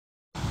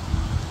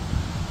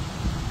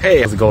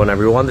Hey, how's it going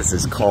everyone? This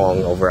is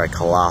Kong over at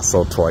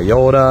Colossal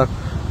Toyota.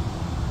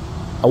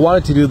 I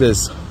wanted to do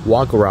this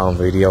walk around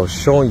video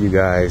showing you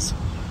guys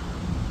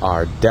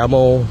our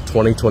demo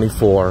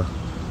 2024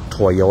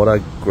 Toyota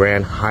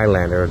Grand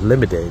Highlander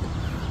Limited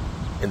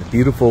in the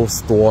beautiful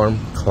storm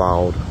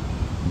cloud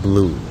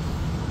blue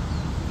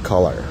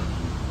color.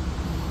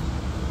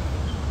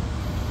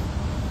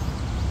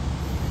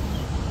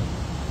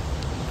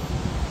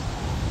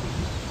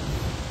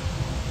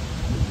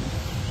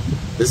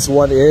 This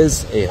one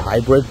is a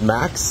hybrid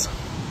max.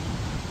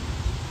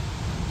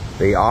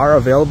 They are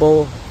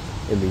available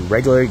in the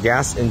regular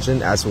gas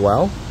engine as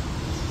well.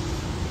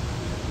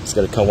 It's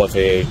going to come with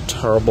a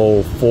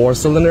turbo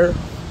 4-cylinder.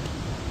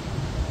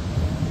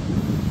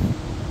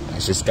 I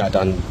just got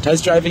done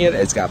test driving it.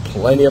 It's got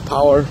plenty of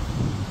power.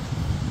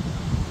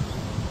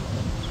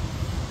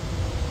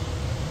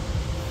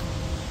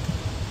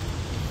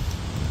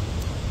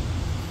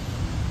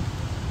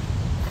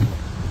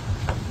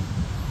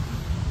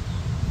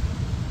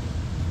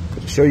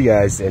 Show you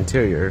guys the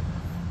interior.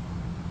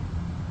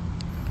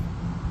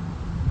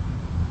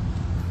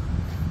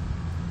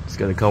 It's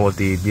going to come with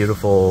the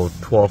beautiful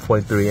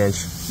 12.3-inch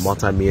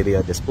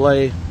multimedia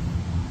display.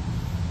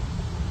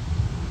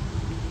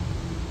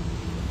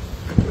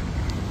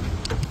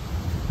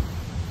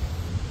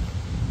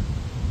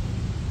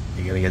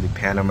 You're going to get the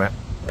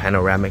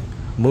panoramic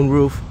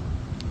moonroof.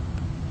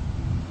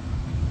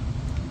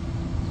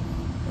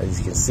 As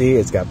you can see,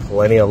 it's got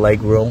plenty of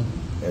leg room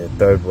and a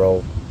third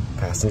row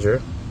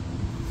passenger.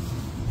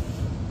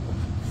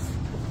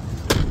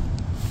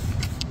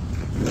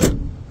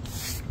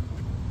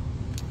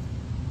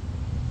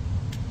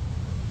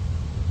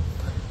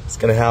 It's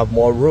gonna have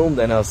more room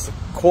than a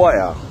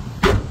Sequoia.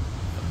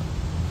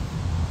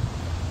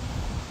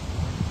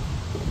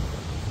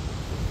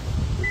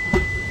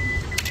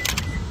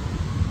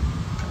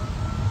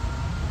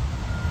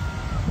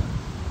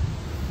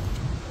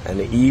 And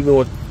even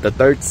with the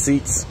third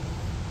seats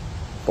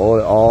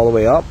folded all the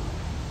way up,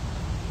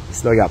 you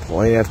still got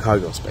plenty of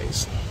cargo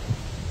space.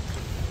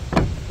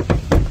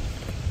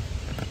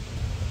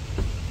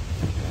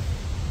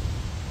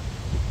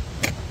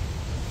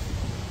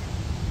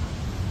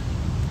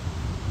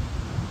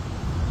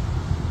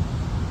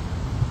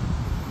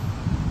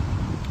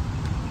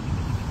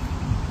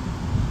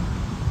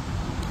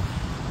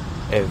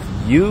 If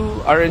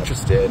you are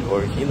interested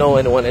or you know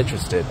anyone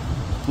interested,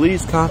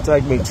 please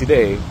contact me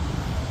today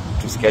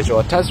to schedule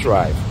a test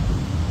drive.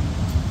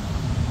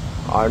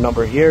 Our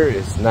number here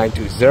is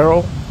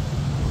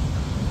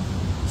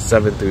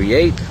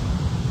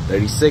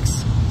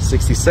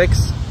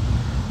 920-738-3666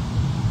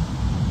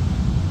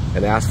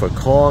 and ask for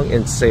Kong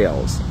in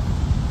sales.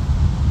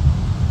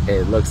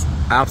 It looks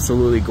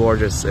absolutely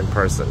gorgeous in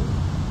person.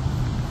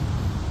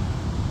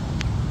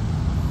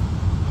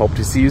 Hope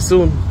to see you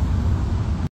soon.